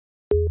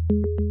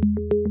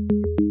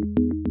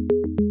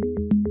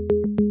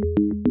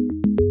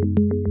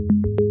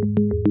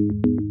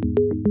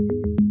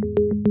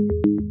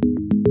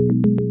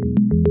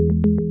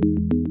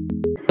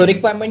So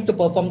requirement to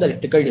perform the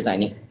electrical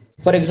designing.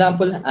 For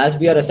example, as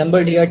we are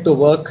assembled here to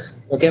work,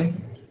 okay,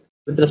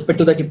 with respect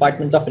to the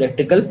department of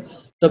electrical.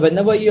 So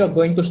whenever you are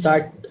going to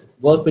start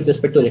work with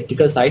respect to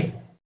electrical side,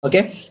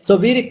 okay, so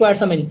we require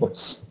some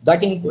inputs.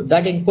 That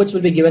inputs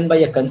will be given by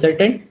a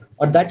consultant,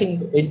 or that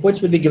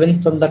inputs will be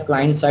given from the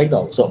client side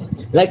also.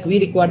 Like we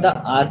require the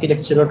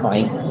architectural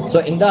drawing. So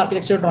in the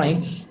architectural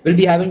drawing, we'll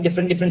be having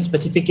different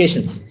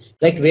specifications,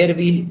 like where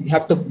we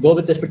have to go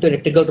with respect to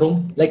electrical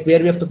room, like where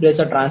we have to place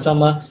a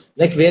transformer,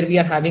 like where we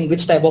are having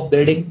which type of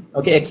building,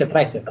 okay,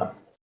 etc., etc.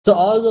 So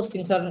all those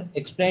things are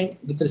explained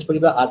with respect to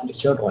the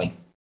architectural drawing.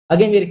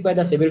 Again, we require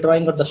the civil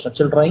drawing or the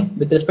structural drawing.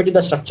 With respect to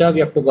the structure,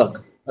 we have to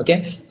work.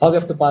 Okay, how we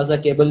have to pass the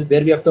cable,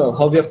 where we have to,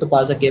 how we have to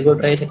pass the cable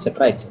trays,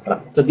 etc.,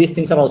 etc. So these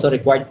things are also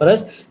required for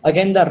us.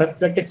 Again, the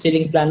reflected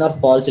ceiling plan or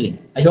fall ceiling.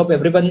 I hope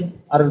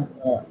everyone are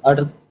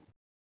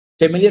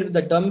familiar with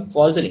the term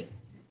fall ceiling.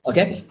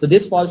 Okay, so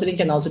this fall ceiling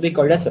can also be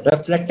called as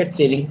reflected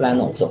ceiling plan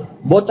also.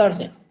 Both are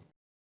same.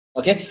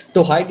 Okay,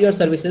 to hide your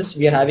services,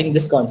 we are having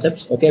this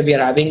concepts. Okay, we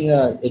are having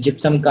a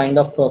gypsum kind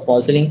of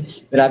fall ceiling,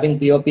 we are having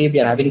POP, we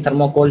are having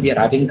thermocol, we are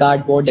having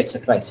cardboard,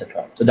 etc.,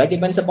 etc. So that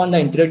depends upon the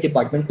interior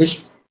department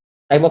which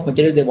type of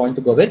material they want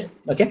to go with.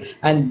 Okay,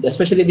 and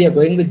especially we are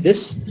going with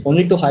this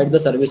only to hide the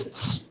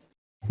services.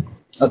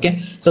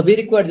 Okay, so we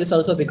require this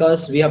also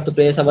because we have to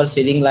place our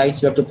ceiling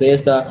lights, we have to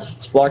place the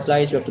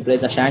spotlights, we have to place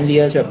the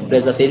chandeliers, we have to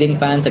place the ceiling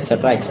fans,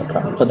 etc.,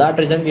 etc. For that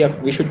reason,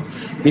 we should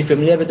be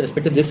familiar with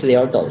respect to this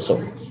layout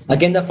also.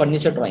 Again, the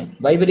furniture drawing.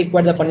 Why we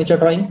require the furniture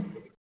drawing?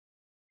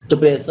 To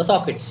place the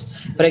sockets.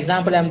 For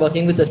example, I am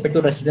working with respect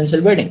to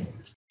residential building.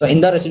 So in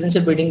the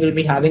residential building, you'll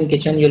be having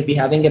kitchen, you'll be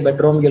having a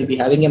bedroom, you'll be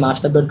having a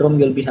master bedroom,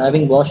 you'll be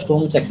having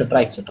washrooms, etc.,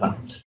 etc.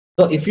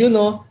 So if you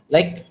know,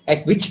 like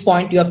at which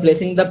point you are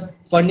placing the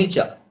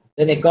furniture,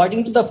 then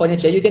according to the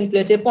furniture, you can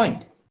place a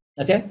point.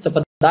 Okay, so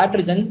for that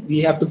reason, we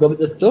have to go with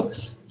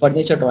the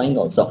furniture drawing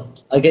also.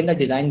 Again, the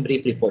design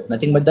brief report,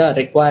 nothing but the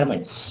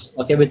requirements.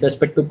 Okay, with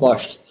respect to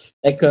cost,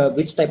 like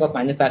which type of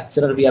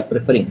manufacturer we are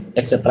preferring,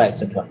 etc.,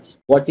 etc.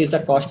 What is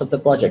the cost of the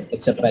project,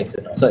 etc.,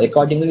 etc. So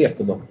accordingly, we have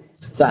to go.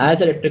 So as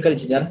an electrical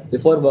engineer,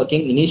 before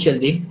working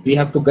initially, we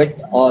have to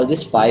get all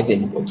these 5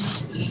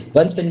 inputs.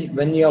 Once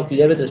when you are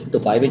clear with respect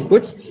to 5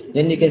 inputs,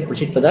 then you can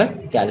proceed for the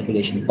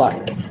calculation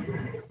part.